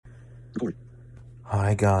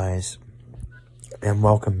Hi guys, and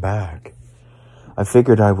welcome back. I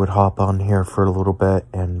figured I would hop on here for a little bit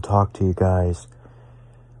and talk to you guys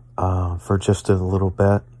for just a little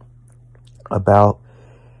bit about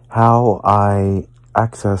how I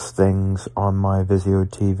access things on my Vizio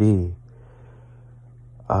TV.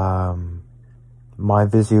 My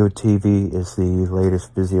Vizio TV is the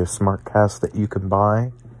latest Vizio SmartCast that you can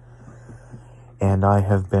buy, and I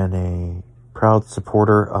have been a proud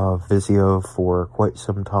supporter of Vizio for quite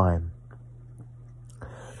some time.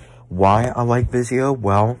 Why I like Vizio?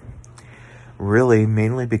 Well, really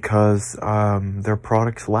mainly because their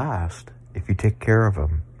products last if you take care of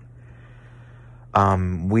them.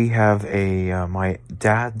 We have my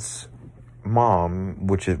dad's mom,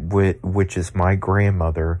 which is my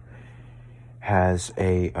grandmother, has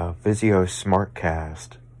a Vizio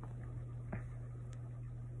SmartCast.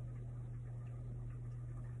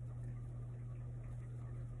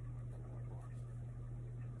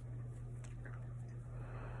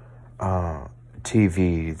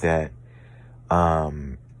 TV that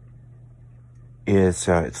is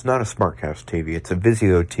it's not a SmartCast TV, it's a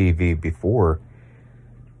Vizio TV before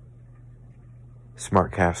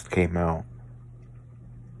SmartCast came out.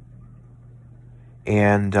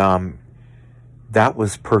 And that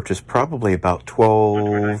was purchased probably about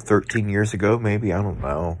 12, 13 years ago, maybe. I don't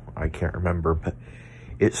know. I can't remember, but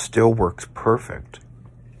it still works perfect.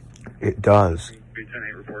 It does.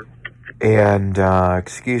 And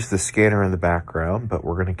excuse the scanner in the background, but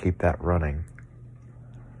we're going to keep that running.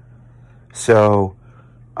 So,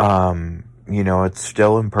 it's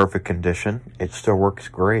still in perfect condition. It still works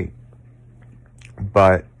great.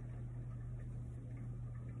 But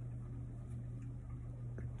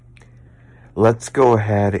let's go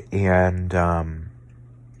ahead and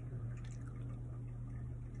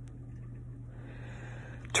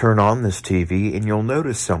turn on this TV, and you'll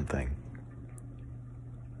notice something.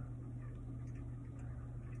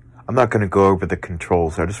 I'm not going to go over the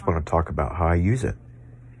controls. I just want to talk about how I use it.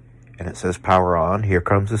 And it says power on. Here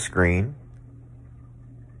comes the screen.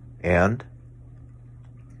 And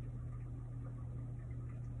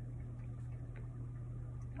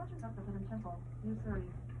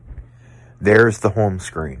there's the home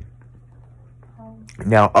screen.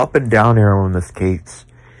 Now, up and down arrow in this case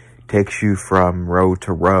takes you from row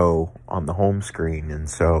to row on the home screen. And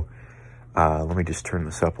so, let me just turn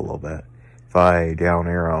this up a little bit. If I down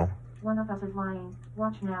arrow, one of us is lying.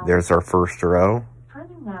 Watch now. There's our first row.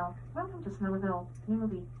 Trending now. Welcome to Snellville. New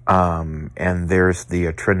movie. And there's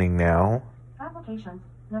the trending now. Applications.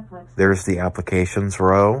 Netflix. There's the applications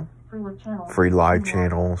row. Free live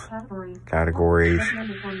channels. Categories.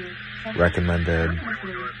 Recommended.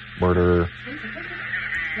 Murder.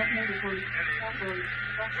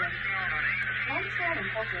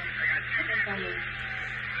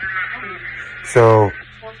 So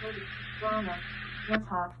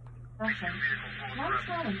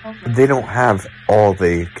they don't have all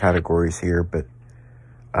the categories here, but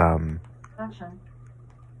action.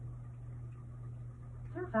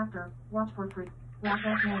 Fear factor. Watch for free. Watch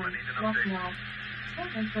now. Watch now.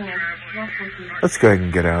 Let's go ahead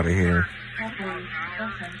and get out of here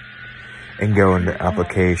and go into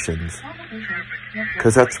applications,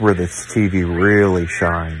 because that's where this TV really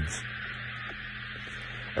shines.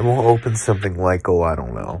 And we'll open something like, I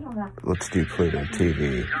don't know. Let's do Pluto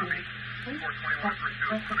TV.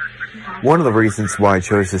 One of the reasons why I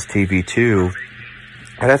chose this TV too,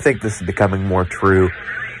 and I think this is becoming more true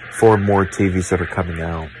for more TVs that are coming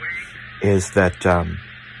out, is that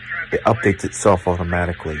it updates itself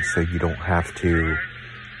automatically, so you don't have to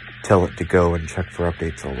tell it to go and check for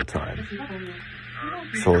updates all the time.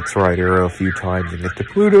 So let's right arrow a few times and get to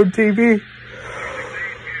Pluto TV.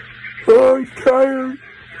 Oh, I'm tired.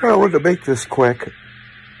 I want to make this quick.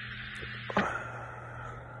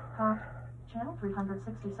 Channel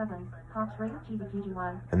 367. Cops rated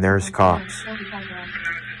GBPG1. And there's Cops.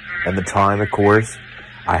 And the time, of course,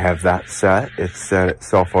 I have that set. It set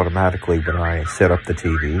itself automatically when I set up the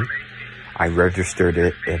TV. I registered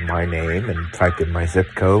it in my name and typed in my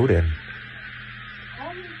zip code, and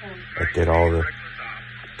it did all the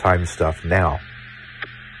time stuff. Now,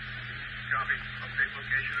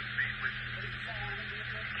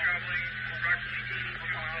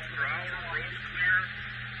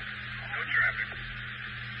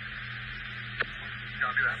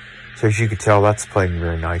 so as you can tell, that's playing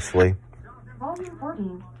very nicely. Volume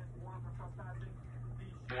 14.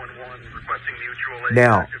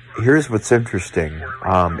 Now, here's what's interesting.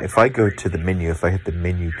 If I go to the menu, if I hit the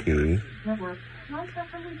menu key,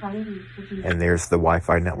 and there's the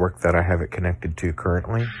Wi-Fi network that I have it connected to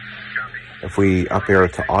currently. If we up arrow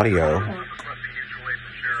to audio,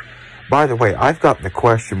 By the way, I've gotten the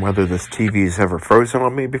question whether this TV has ever frozen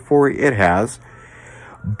on me before. It has.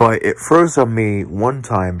 But it froze on me one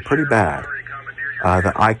time pretty bad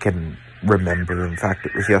that I can remember. In fact,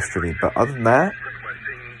 it was yesterday. But other than that,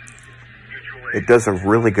 it does a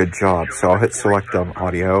really good job. So I'll hit select on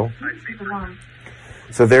audio.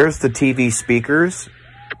 So there's the TV speakers.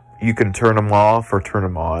 You can turn them off or turn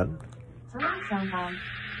them on.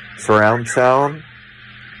 Surround sound.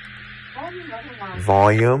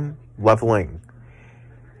 Volume. Leveling.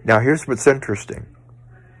 Now here's what's interesting.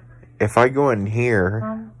 If I go in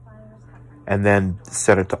here and then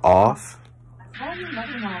set it to off,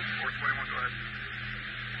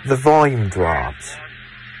 the volume drops.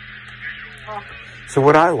 So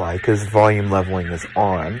what I like is volume leveling is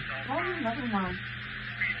on.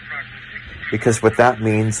 Because what that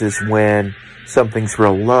means is when something's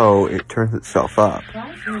real low, it turns itself up.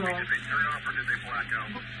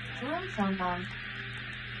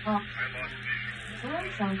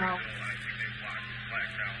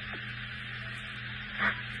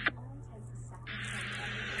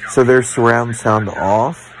 So there's surround sound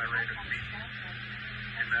off.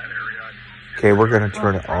 Okay, we're going to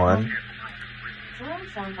turn it on.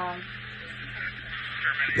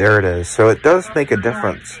 There it is. So it does make a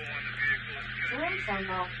difference.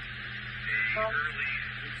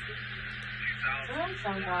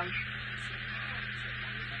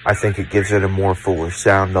 I think it gives it a more fuller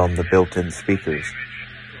sound on the built-in speakers,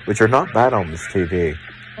 which are not bad on this TV.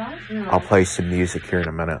 I'll play some music here in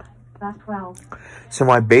a minute. So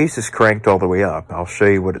my bass is cranked all the way up. I'll show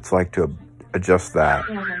you what it's like to adjust that.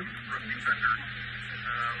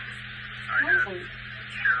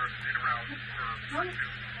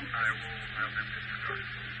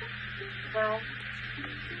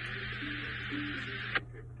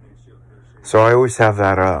 So I always have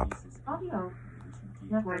that up.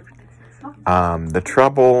 The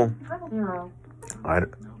treble,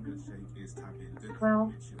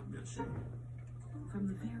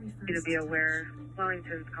 to be aware,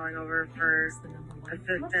 Wellington's calling over for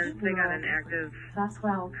assistance. They got an active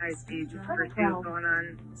high-speed pursuit going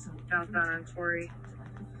on southbound on Quarry.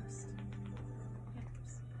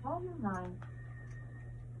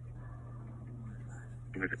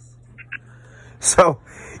 So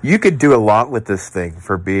you could do a lot with this thing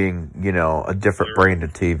for being, you know, a different brand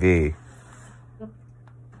of TV.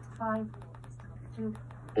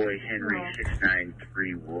 Boy Henry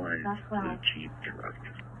 6931, blue Jeep truck.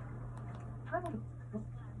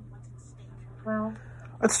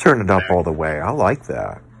 Let's turn it up all the way. I like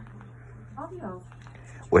that.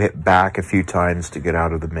 We'll hit back a few times to get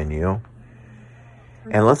out of the menu.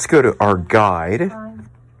 And let's go to our guide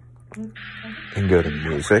and go to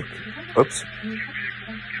music. Oops.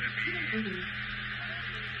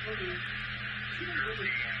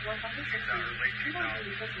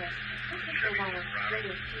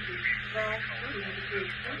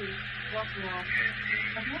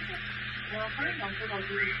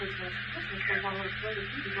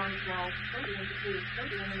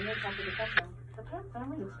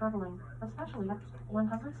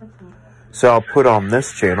 So I'll put on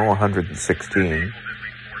this channel 116.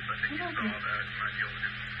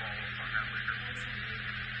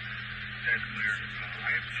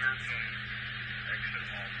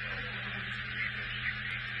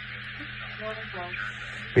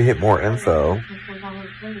 We hit more info.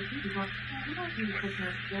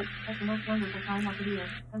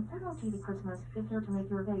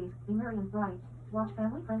 Watch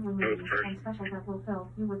family-friendly movies and specials that will fill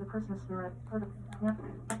you with the Christmas spirit. Next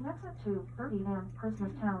at 2:30 a.m.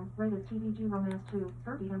 Christmas Town, rated TVG Romance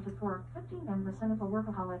 2:30 a.m. to 4:15 a.m. The cynical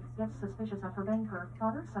workaholic gets suspicious after banker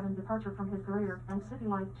father's sudden departure from his career and city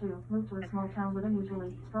life to move to a small town with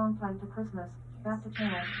unusually strong tie to Christmas. Back to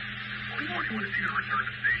channel.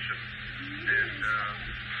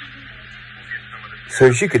 So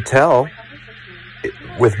as you could tell,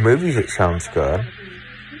 with movies it sounds good.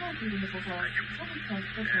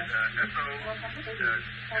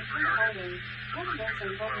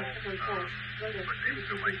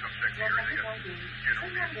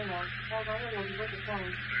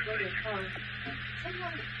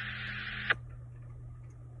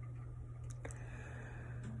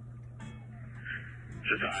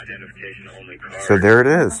 So there it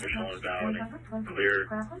is. Clear.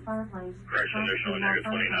 Correction, they're showing negative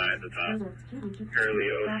 29 at the top.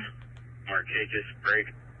 Curleos, Marcakis, break.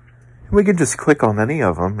 We can just click on any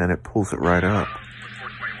of them and it pulls it right up.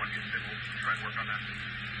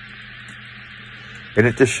 And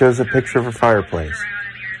it just shows a picture of a fireplace.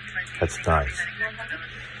 That's nice.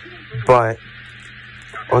 But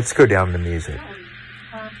let's go down to music.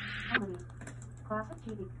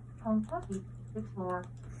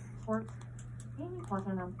 Sports. Gaming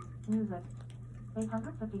Platinum. Music.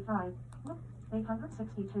 855.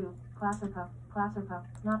 862. Classica. Classica.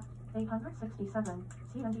 Not. 867.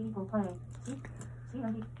 C&D equal play.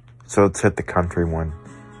 C&D. So let's hit the country one.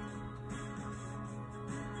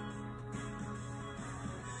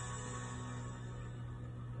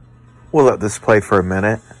 We'll let this play for a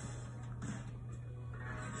minute.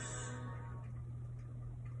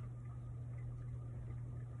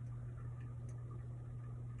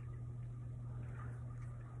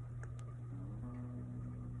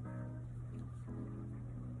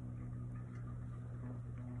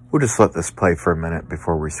 We'll just let this play for a minute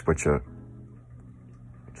before we switch it.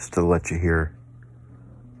 Just to let you hear.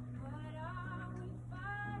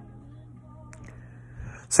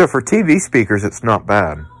 So for TV speakers, it's not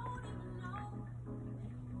bad.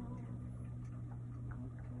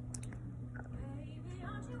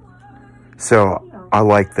 So I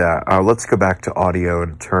like that. Let's go back to audio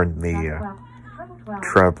and turn the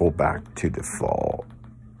treble back to default.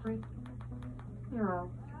 3,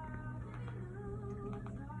 0.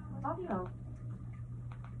 Audio.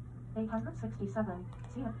 867.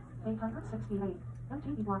 See it. 868.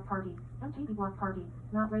 MTV Block Party. MTV Block Party.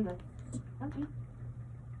 Not rated. MTV.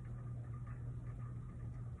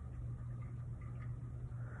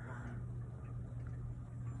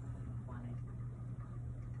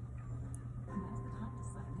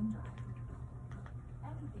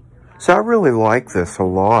 So I really like this a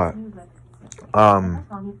lot.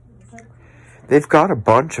 They've got a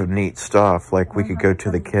bunch of neat stuff, like we could go to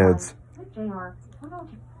the kids. JR,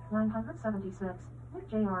 976,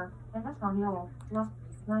 JR, and Espanol,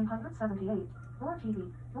 978, Door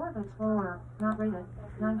TV, Door the Explorer, not rated,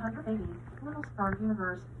 980, Little Star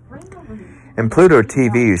Universe, Rainbow Ruby. And Pluto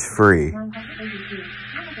TV is free. 982,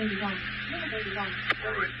 Little Baby Gun, Little Baby Gun,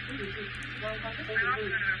 rated, BBC, 982,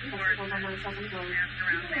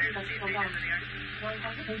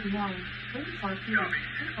 Baby Shark TV,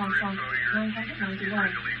 Song Song, 991,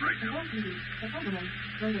 Door TV, The Thunderman,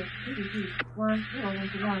 rated, BBC, 1, 0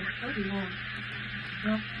 into 1, 31.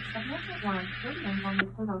 No, Magnificent 1, 30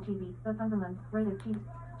 with Pluto TV, The Thunderman, rated TV,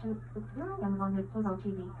 2, 0 and 1 with Pluto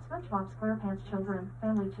TV, SpongeBob SquarePants Children,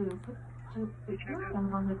 Family 2, 0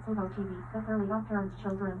 and 1 with Pluto TV, The Fairly Odd Parents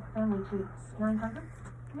Children, Family 2, 900,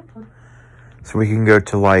 So we can go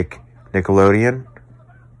to like Nickelodeon.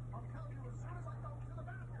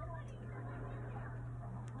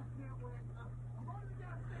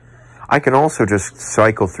 I can also just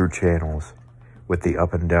cycle through channels with the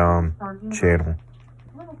up and down channel.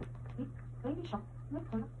 Baby Shark,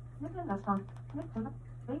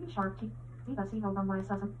 Baby Shark,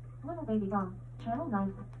 Little Baby Gum, Channel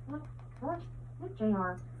 9, Little George, Nick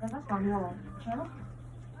JR, and Espanol, Channel.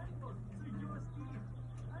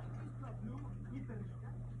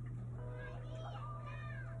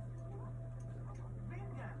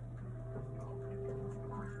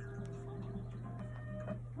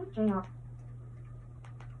 Nick JR.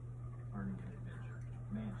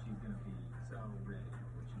 Man, she's gonna be so ready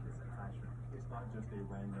when she gets attachment. It's not just a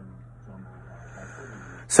random jumble.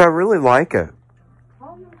 So I really like it.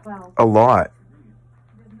 Volume 12. A lot.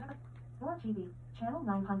 Door TV, Channel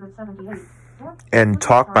 978. And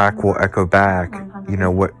talkback will echo back, you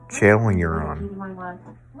know, what channel you're on.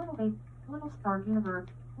 Little Star Universe,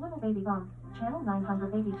 Little Baby Gum, Channel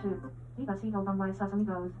 982. Vizio Gum by Sesame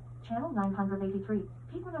Goes, Channel 983.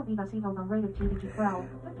 People know Vizio Gum rated TVG 12,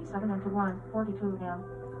 57 into 1, 42 m.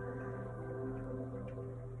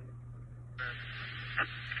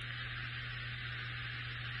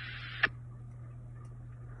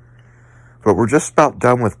 But we're just about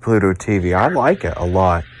done with Pluto TV. I like it a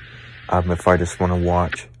lot. If I just want to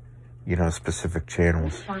watch, you know, specific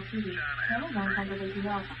channels. Star TV, Channel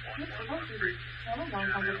 981. Channel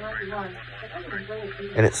 991.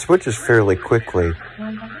 And it switches fairly quickly.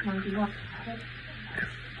 991.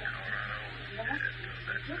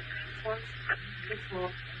 Sports, Baseball,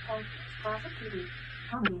 Classic TV,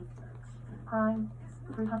 Comedy, Crime,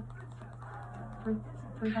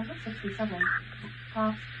 367.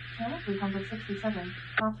 Cops, Channel 367.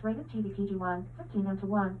 Cops rated TV PG-1, 15 into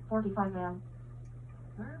 1, 45 m.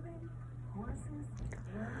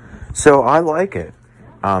 So I like it.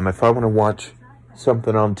 If I want to watch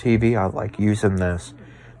something on TV, I like using this.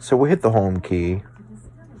 So we hit the home key.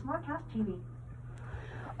 Smartcast TV.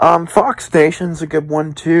 Fox Station's a good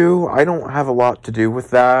one too. I don't have a lot to do with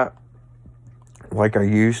that like I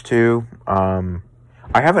used to. I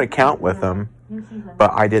have an account with them,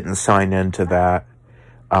 but I didn't sign into that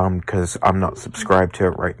because I'm not subscribed to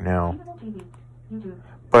it right now.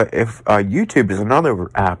 But if YouTube is another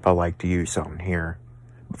app I like to use on here.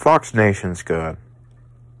 Fox Nation's good.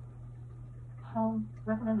 Home.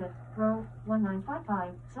 Recommended. Row 1955.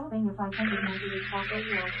 Sylvania 598 Cross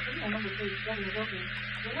Radio. Video number 3. WW.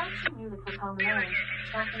 Relaxing music for common knowledge.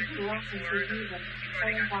 Stop computer relaxing sweet music.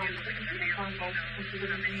 Silent body. The computer console. Computer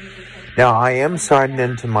communication. Now, I am signed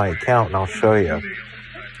into my account, and I'll show you.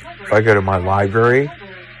 If I go to my library,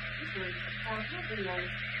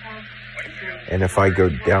 and if I go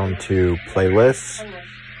down to playlists,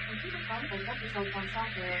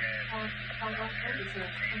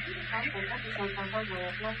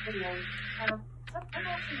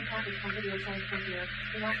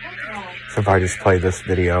 so if I just play this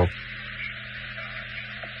video,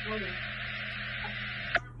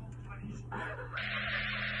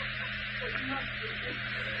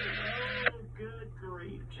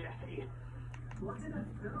 What's in a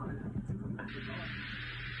film?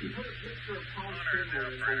 He put a picture of Paul Schindler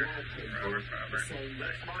as the wallpaper, saying,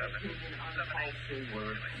 "That's my opinion on Paul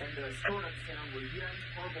Schindler," and the startup sound was, "Yes,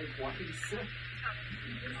 horrible place."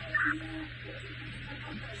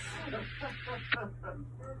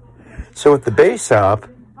 so with the bass up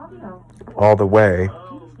all the way,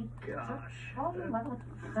 Oh, gosh. Volume level.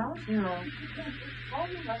 Balance 0.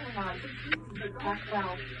 Volume level 9. Back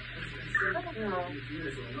 12. Level 0.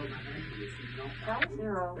 Balance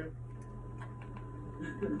 0.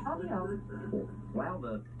 Audio. Wow,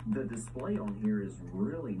 the display on here is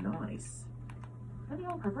really nice.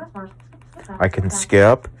 Video progress bar. I can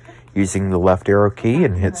skip using the left arrow key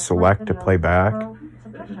and hit select to play back. Row.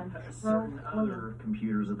 Suggestion. Row. Certain other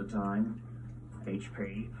computers at the time,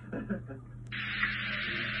 HP.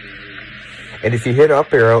 And if you hit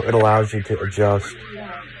up arrow, it allows you to adjust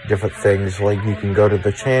different things. Like you can go to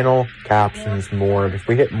the channel, captions, more. And if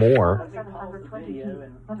we hit more, 720p.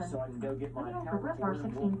 Button. So I can go get my Video progress bar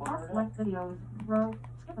 16. Pause select videos. Row.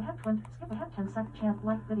 Skip ahead 20. Skip ahead 10 sec. Chant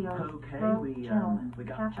like videos. Okay, Row. we Channel.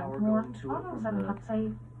 got Caption. power More. going to it Auto from 7 the hub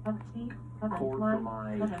save. Button speed. Button cord live. for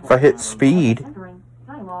my Button. if I hit speed, Entering.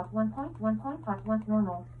 Dialogue 1.1.51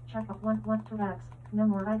 normal. Check up 1 to X. No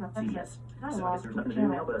more item. Exit. yes. So I guess Dialogue. there's nothing to do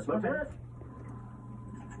now but smoke Channel. that.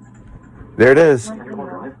 there it is. Like Your hard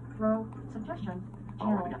video. drive. Row. Suggestion. Oh,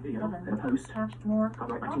 Channel. we got video Button. and a post. Catch more.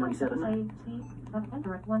 Copyright Auto 1997. save. Speed.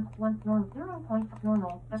 Enter it. 1 normal. 0 point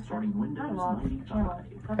normal. Exit. Starting Windows Dialogue. 95. Channel.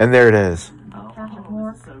 And there it is. Oh, Catch up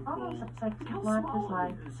more. this is so Auto cool. subscribe. How Live small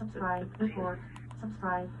dislike. it is. Subscribe. Report.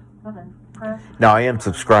 Subscribe. Button. Press. Now I am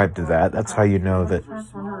subscribed to that. That's how you know that. Those are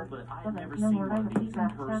small, but I've never No seen more one item. of these in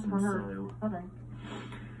Feedback. Stats person, for nerd. so Button.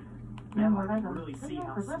 now No more I can items. really see Video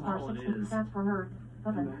how progress bar small it 16. is. Stats for nerd.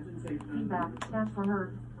 Button. Feedback. Stats for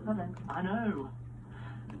nerd. Button. I know.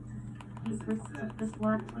 This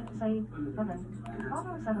black save. Button.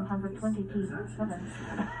 Auto 720p. Button.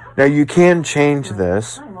 Now you can change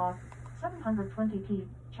this. Dialogue. 720p.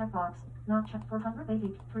 Checkbox. Not check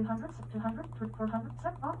 480. 300. 200. 400.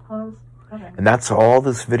 Set off. Close. Button. And that's all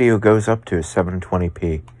this video goes up to is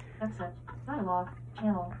 720p. Exit. Dialogue.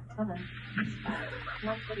 Channel. Button.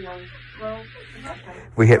 Like videos. Row. Suggestion.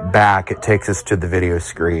 If we hit back, it takes us to the video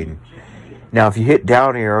screen. Now if you hit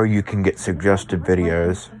down arrow, you can get suggested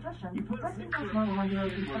videos. You put a picture of Saying, Paul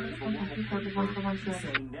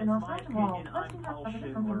that's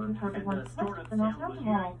Schindler my and the startup sound was,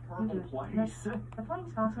 "Yeah, horrible place." The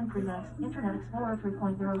Flying Scotsman presents Internet Explorer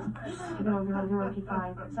 3.0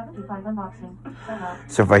 P5 75 unboxing. Setup.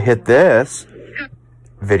 So if I hit this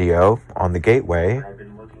video on the gateway, I've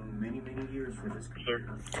been looking many years for this computer.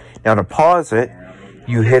 now to pause it,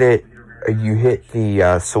 you hit it. You hit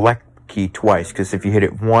the select key twice, because if you hit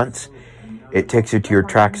it once, it takes you to your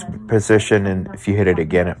track's position, and if you hit it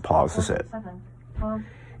again, it pauses it. Pause.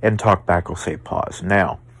 And TalkBack will say pause.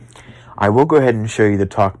 Now, I will go ahead and show you the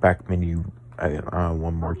TalkBack menu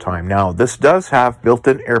one more time. Now, this does have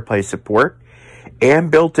built-in AirPlay support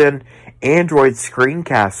and built-in Android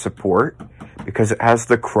screencast support because it has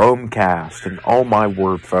the Chromecast. And oh my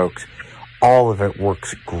word, folks, all of it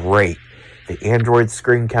works great. The Android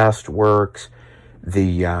screencast works.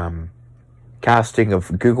 The casting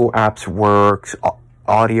of Google Apps works.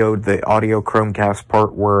 The audio Chromecast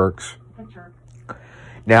part works. Picture.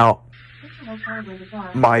 Now, Picture mode calibrated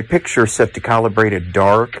dark. my picture set to calibrated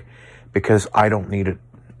dark because I don't need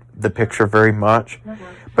the picture very much. Network.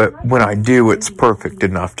 But when I do, it's perfect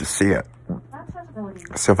enough to see it. Accessibility.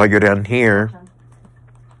 So if I go down here,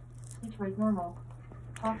 Speech rate normal.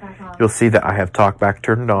 Talkback on. you'll see that I have TalkBack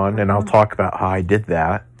turned on, and I'll talk about how I did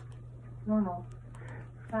that. Normal.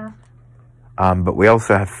 Fast. But we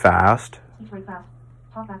also have fast. Speech rate fast.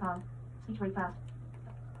 Talkback on. Speech rate fast.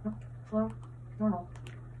 Slow. Normal.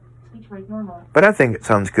 Speech rate normal. But I think it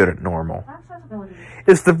sounds good at normal. Accessibility.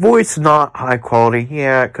 Is the voice not high quality?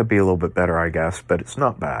 Yeah, it could be a little bit better, I guess, but it's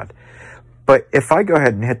not bad. But if I go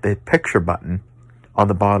ahead and hit the picture button on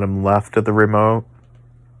the bottom left of the remote.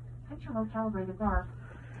 Picture mode calibrated dark.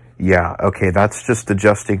 Yeah, okay, that's just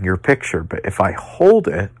adjusting your picture. But if I hold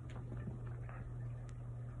it,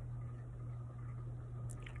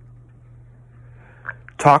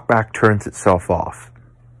 TalkBack turns itself off.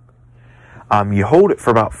 You hold it for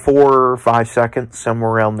about 4 or 5 seconds,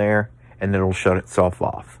 somewhere around there, and it'll shut itself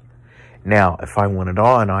off. Now, if I want it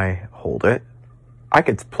on, I hold it. I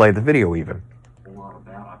could play the video even. A lot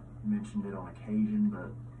about. I mentioned it on occasion,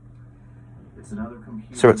 but it's another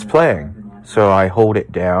computer. So it's playing. So I hold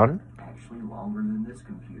it down. Actually longer than this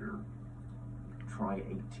computer. Try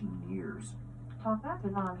 18 years. TalkBack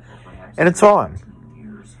is on. And it's on.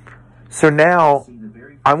 So now,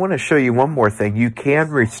 I want to show you one more thing. You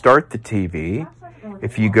can restart the TV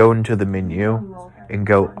if you go into the menu and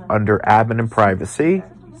go under Admin and Privacy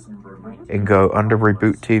and go under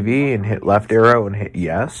Reboot TV and hit left arrow and hit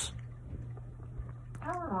yes.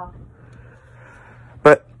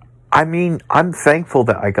 But, I mean, I'm thankful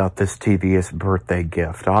that I got this TV as a birthday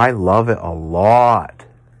gift. I love it a lot.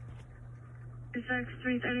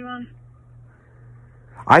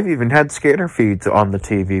 I've even had scanner feeds on the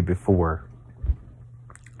TV before.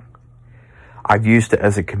 I've used it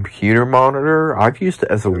as a computer monitor. I've used it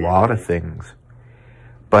as a lot of things.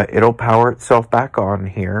 But it'll power itself back on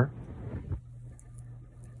here.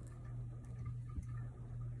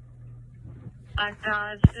 Black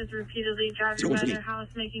Dodge is repeatedly driving by their house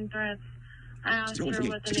making threats. I asked her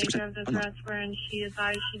what the nature of the threats were, and she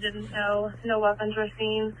advised she didn't know. No weapons were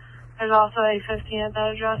seen. There's also a 15 at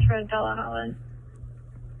that address for Della Holland.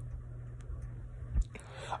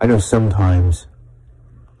 I know sometimes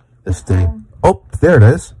this thing... Oh, there it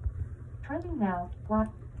is. Trending now. What?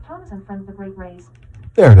 Thomas and Friends the Great Race.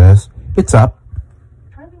 There it is. It's up.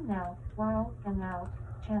 Trending now. Wild and now.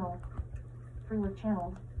 Channel. Freelip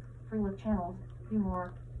channels. Freelip channels. View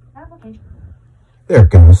more. Application. There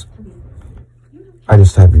it goes. I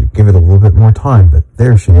just have to give it a little bit more time, but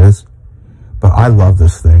there she is. But I love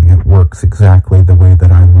this thing. It works exactly the way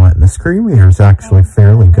that I want. And the screen reader is actually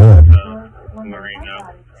fairly good. Marine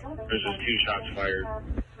now. There's just 2 shots fired.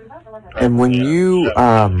 And when you,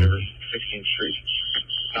 16th Street,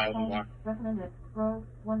 1000 block. Recommended. Row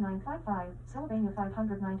 1955. Sylvania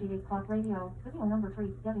 598 clock radio. Video number 3.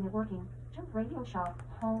 Getting it working. Jump radio shop.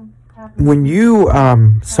 Home. Tap. When you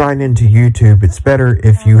sign into YouTube, it's better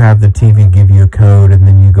if you have the TV give you a code and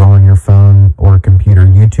then you go on your phone or computer,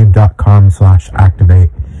 youtube.com/activate.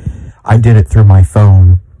 I did it through my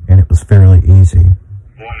phone and it was fairly easy.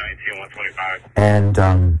 119, 125. And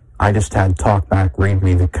I just had TalkBack read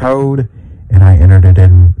me the code and I entered it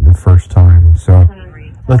in the first time. So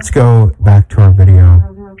let's go back to our video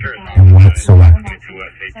and we'll hit select. To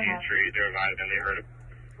West 18th Street, they revived and they heard a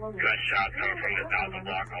gunshot coming from the 1000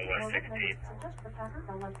 block on West 16th. The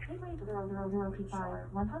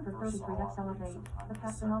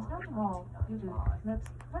Captain Nostalgia Mall, YouTube, Mix,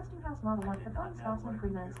 Westinghouse Model 1, the Body Scotsman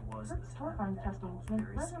Presents, Store Find Testing, Mint,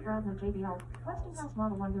 Lesnar Bradner JBL, Westinghouse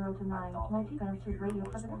Model 1029, Multi-Band Tube Radio,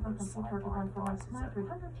 President from Computer to 141, Smack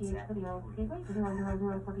 300 TH Video, Gateway to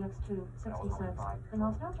 000 for the X2, 66, the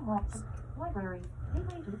Nostalgia Mall, Library,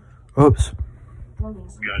 Gateway to... Oops. Loading.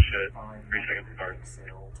 Gunshot, 3 seconds apart.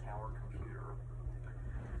 Tower computer,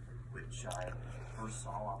 which I first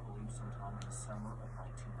saw, I believe, sometime in the summer of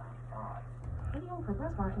 1995. Video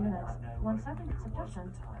progress bar minutes. 1 second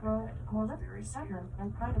suggestion. Row more admin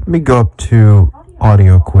and private. Let me go up to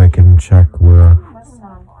audio quick and check where.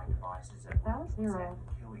 Balance 0.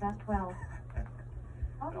 Fast 12.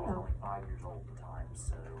 Audio. Only 5 years old at the time,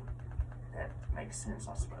 so that makes sense,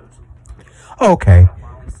 I suppose. Okay.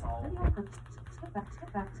 Video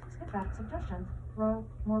skip back suggestions. Row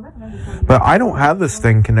more recommended. But I don't have this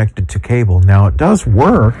thing connected to cable. Now it does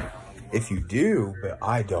work if you do, but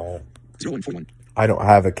I don't. 0141. I don't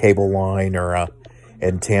have a cable line or a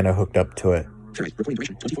antenna hooked up to it.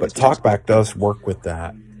 But TalkBack does work with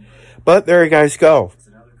that. But there you guys go.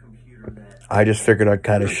 I just figured I'd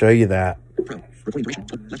kind of show you that.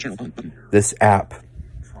 This app.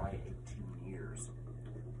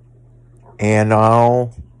 And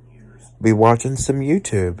I'll be watching some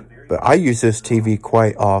YouTube. But I use this TV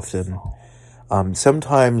quite often.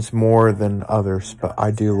 Sometimes more than others, but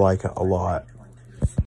I do like it a lot.